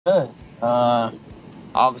Good. Uh,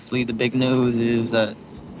 Obviously, the big news is that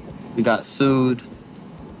we got sued.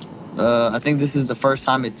 I think this is the first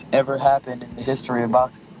time it's ever happened in the history of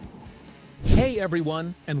boxing. Hey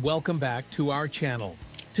everyone, and welcome back to our channel.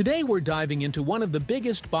 Today we're diving into one of the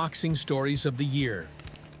biggest boxing stories of the year.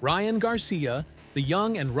 Ryan Garcia, the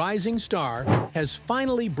young and rising star, has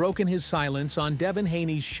finally broken his silence on Devin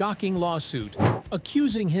Haney's shocking lawsuit,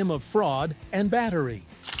 accusing him of fraud and battery.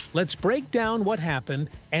 Let's break down what happened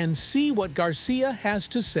and see what Garcia has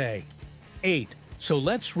to say. 8. So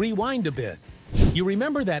let's rewind a bit. You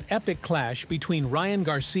remember that epic clash between Ryan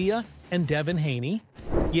Garcia and Devin Haney?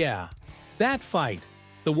 Yeah, that fight,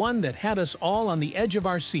 the one that had us all on the edge of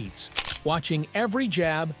our seats, watching every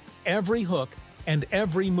jab, every hook, and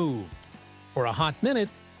every move. For a hot minute,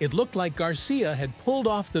 it looked like Garcia had pulled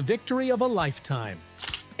off the victory of a lifetime.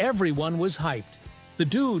 Everyone was hyped. The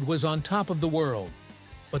dude was on top of the world.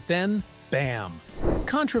 But then, bam!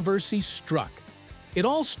 Controversy struck. It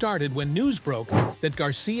all started when news broke that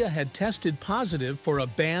Garcia had tested positive for a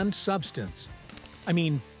banned substance. I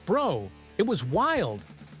mean, bro, it was wild.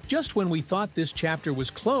 Just when we thought this chapter was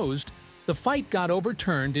closed, the fight got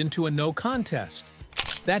overturned into a no contest.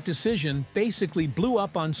 That decision basically blew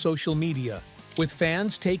up on social media, with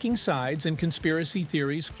fans taking sides and conspiracy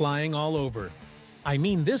theories flying all over. I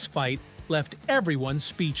mean, this fight left everyone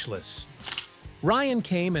speechless. Ryan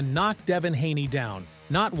came and knocked Devin Haney down,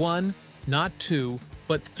 not one, not two,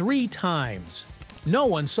 but 3 times. No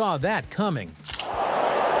one saw that coming.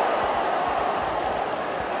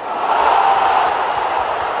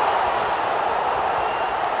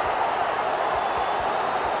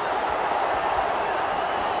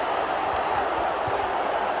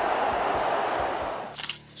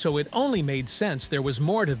 So it only made sense there was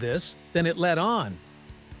more to this than it let on.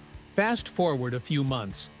 Fast forward a few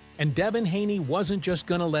months, and Devin Haney wasn't just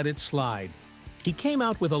gonna let it slide. He came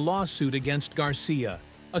out with a lawsuit against Garcia,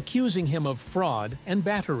 accusing him of fraud and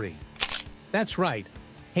battery. That's right,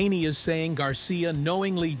 Haney is saying Garcia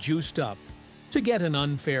knowingly juiced up to get an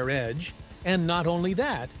unfair edge, and not only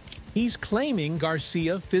that, he's claiming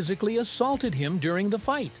Garcia physically assaulted him during the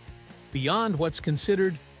fight, beyond what's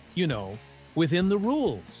considered, within the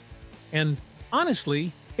rules. And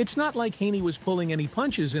honestly, it's not like Haney was pulling any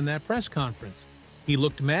punches in that press conference. He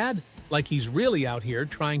looked mad, like he's really out here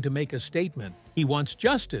trying to make a statement. He wants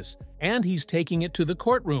justice, and he's taking it to the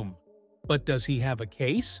courtroom. But does he have a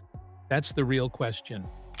case? That's the real question.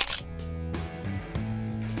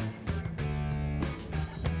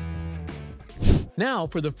 Now,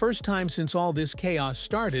 for the first time since all this chaos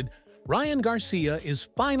started, Ryan Garcia is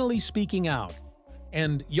finally speaking out.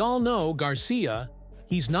 And y'all know Garcia,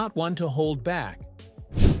 he's not one to hold back.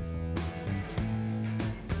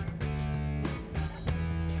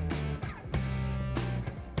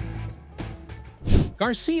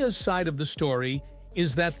 Garcia's side of the story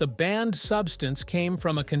is that the banned substance came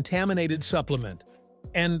from a contaminated supplement.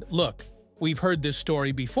 And look, we've heard this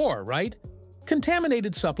story before, right?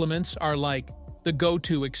 Contaminated supplements are like the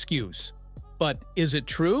go-to excuse. But is it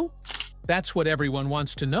true? That's what everyone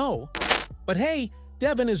wants to know. But hey,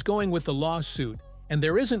 Devin is going with the lawsuit, and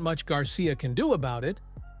there isn't much Garcia can do about it,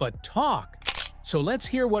 but talk. So let's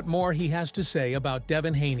hear what more he has to say about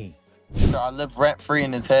Devin Haney. I live rent-free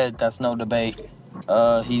in his head, that's no debate.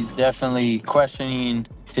 He's definitely questioning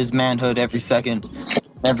his manhood every second,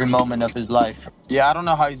 every moment of his life. Yeah, I don't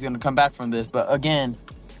know how he's going to come back from this, but again,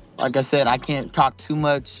 like I said, I can't talk too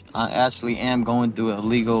much. I actually am going through a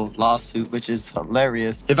legal lawsuit, which is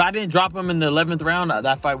hilarious. If I didn't drop him in the 11th round,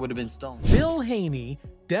 that fight would have been stoned. Bill Haney,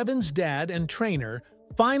 Devin's dad and trainer,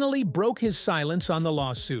 finally broke his silence on the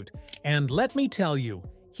lawsuit. And let me tell you,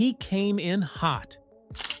 he came in hot.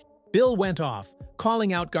 Bill went off,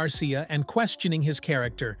 calling out Garcia and questioning his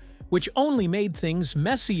character, which only made things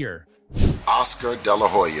messier. Oscar De La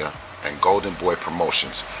Hoya and Golden Boy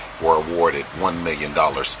Promotions were awarded $1 million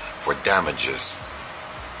for damages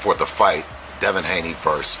for the fight Devin Haney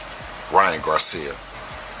versus Ryan Garcia.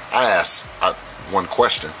 I asked one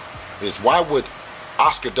question, is why would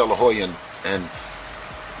Oscar De La Hoya and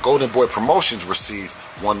Golden Boy Promotions receive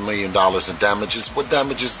 $1 million in damages? What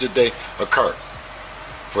damages did they occur?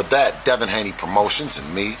 For that, Devin Haney Promotions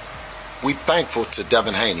and me, we thankful to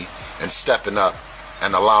Devin Haney and stepping up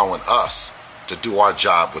and allowing us to do our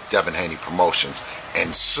job with Devin Haney Promotions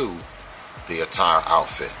and sue the entire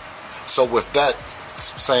outfit. So with that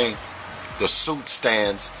saying, the suit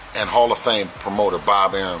stands, and Hall of Fame promoter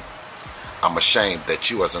Bob Arum, I'm ashamed that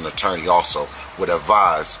you as an attorney also would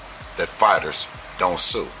advise that fighters don't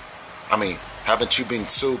sue. I mean, haven't you been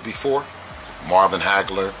sued before? Marvin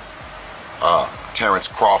Hagler, Terrence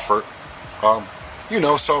Crawford,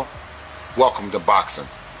 so welcome to boxing.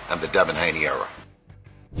 and the Devin Haney era.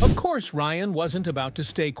 Of course, Ryan wasn't about to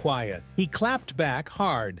stay quiet. He clapped back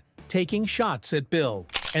hard, taking shots at Bill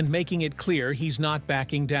and making it clear he's not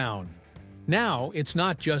backing down. Now, it's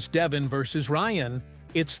not just Devin versus Ryan,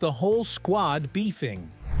 it's the whole squad beefing.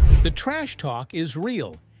 The trash talk is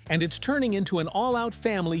real, and it's turning into an all-out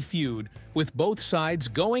family feud, with both sides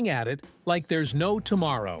going at it like there's no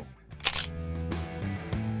tomorrow.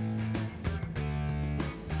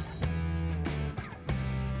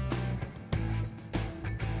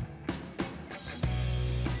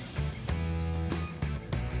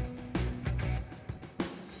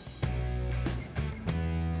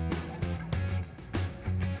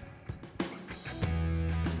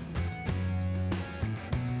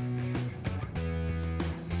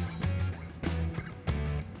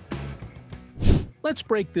 Let's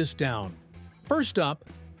break this down. First up,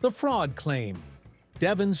 the fraud claim.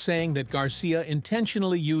 Devin's saying that Garcia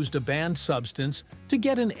intentionally used a banned substance to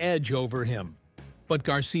get an edge over him. But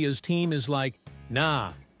Garcia's team is like,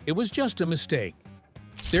 nah, it was just a mistake.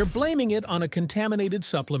 They're blaming it on a contaminated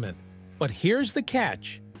supplement. But here's the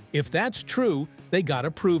catch. If that's true, they gotta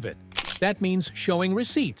prove it. That means showing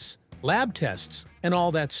receipts, lab tests, and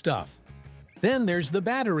all that stuff. Then there's the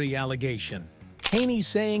battery allegation. Haney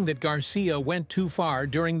saying that Garcia went too far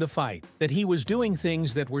during the fight, that he was doing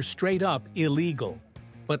things that were straight up illegal.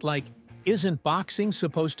 But like, isn't boxing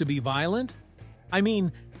supposed to be violent? I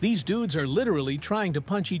mean, these dudes are literally trying to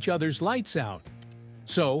punch each other's lights out.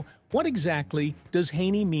 So, what exactly does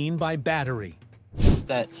Haney mean by battery?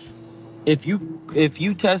 That if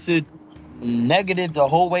you tested negative the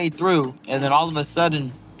whole way through, and then all of a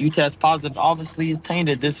sudden you test positive, obviously it's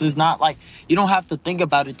tainted. This is not like, you don't have to think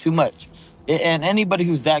about it too much. And anybody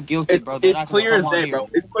who's that guilty, bro, it's clear as day, bro.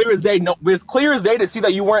 It's clear as day. No, it's clear as day to see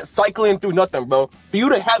that you weren't cycling through nothing, bro. For you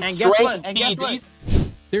to have strength PEDs.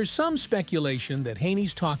 There's some speculation that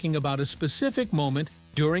Haney's talking about a specific moment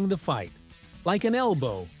during the fight, like an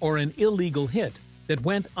elbow or an illegal hit that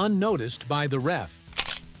went unnoticed by the ref.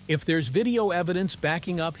 If there's video evidence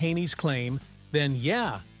backing up Haney's claim, then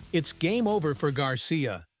yeah, it's game over for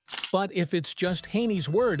Garcia. But if it's just Haney's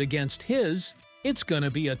word against his, it's gonna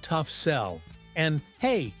be a tough sell. And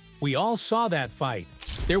hey, we all saw that fight.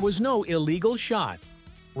 There was no illegal shot.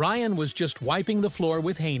 Ryan was just wiping the floor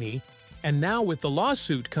with Haney, and now with the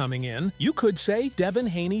lawsuit coming in, you could say Devin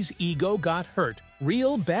Haney's ego got hurt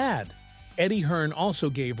real bad. Eddie Hearn also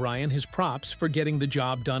gave Ryan his props for getting the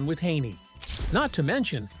job done with Haney. Not to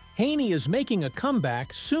mention, Haney is making a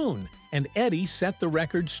comeback soon, and Eddie set the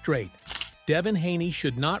record straight. Devin Haney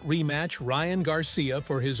should not rematch Ryan Garcia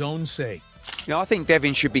for his own sake. You know, I think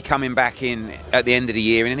Devin should be coming back in at the end of the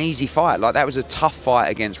year in an easy fight. Like, that was a tough fight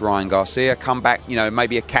against Ryan Garcia. Come back, you know,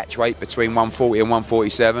 maybe a catch weight between 140 and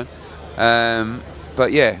 147.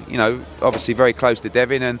 But yeah, you know, obviously very close to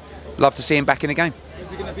Devin, and love to see him back in the game.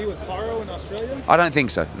 Is it going to be with Paro in Australia? I don't think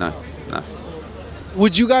so, no.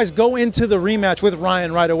 Would you guys go into the rematch with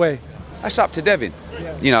Ryan right away? That's up to Devin.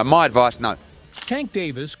 Yeah. You know, my advice, no. Tank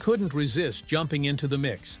Davis couldn't resist jumping into the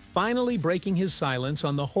mix, finally breaking his silence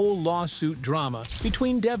on the whole lawsuit drama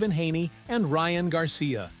between Devin Haney and Ryan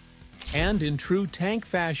Garcia. And in true Tank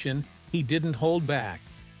fashion, he didn't hold back.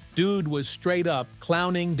 Dude was straight up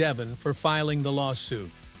clowning Devin for filing the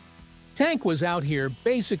lawsuit. Tank was out here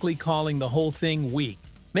basically calling the whole thing weak,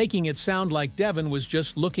 making it sound like Devin was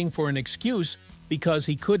just looking for an excuse because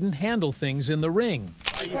he couldn't handle things in the ring.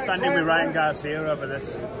 Are you standing with Ryan Garcia over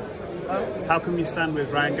this? How come you stand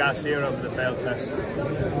with Ryan Garcia over the failed tests?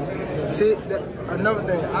 See, another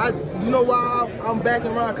thing, you know why I'm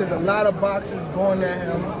backing Ryan? Because a lot of boxers going at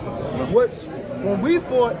him. When we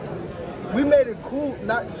fought, we made it cool,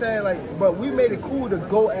 not saying like, but we made it cool to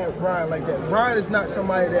go at Ryan like that. Ryan is not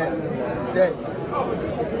somebody that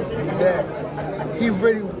he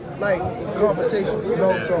really like confrontation, you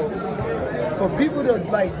know. So for people to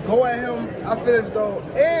like go at him, I feel as though,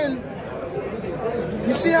 and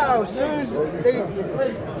you see how as soon as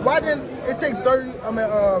why didn't it take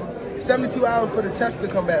 72 hours for the test to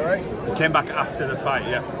come back, right? It came back after the fight,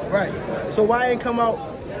 yeah. Right. So why didn't come out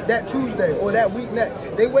that Tuesday or that week?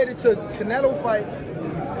 They waited till Canelo fight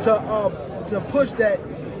to push that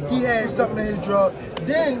he had something in his drug.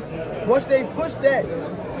 Then once they pushed that,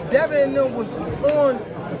 Devin and them was on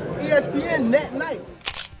ESPN that night.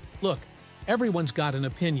 Look, everyone's got an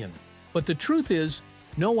opinion, but the truth is,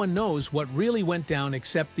 no one knows what really went down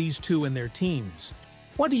except these two and their teams.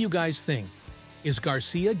 What do you guys think? Is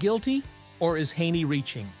Garcia guilty, or is Haney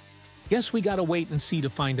reaching? Guess we gotta wait and see to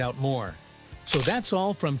find out more. So that's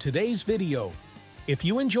all from today's video. If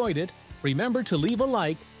you enjoyed it, remember to leave a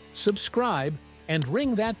like, subscribe, and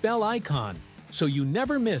ring that bell icon so you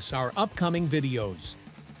never miss our upcoming videos.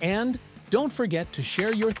 And don't forget to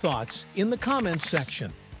share your thoughts in the comments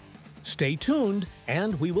section. Stay tuned,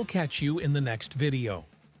 and we will catch you in the next video.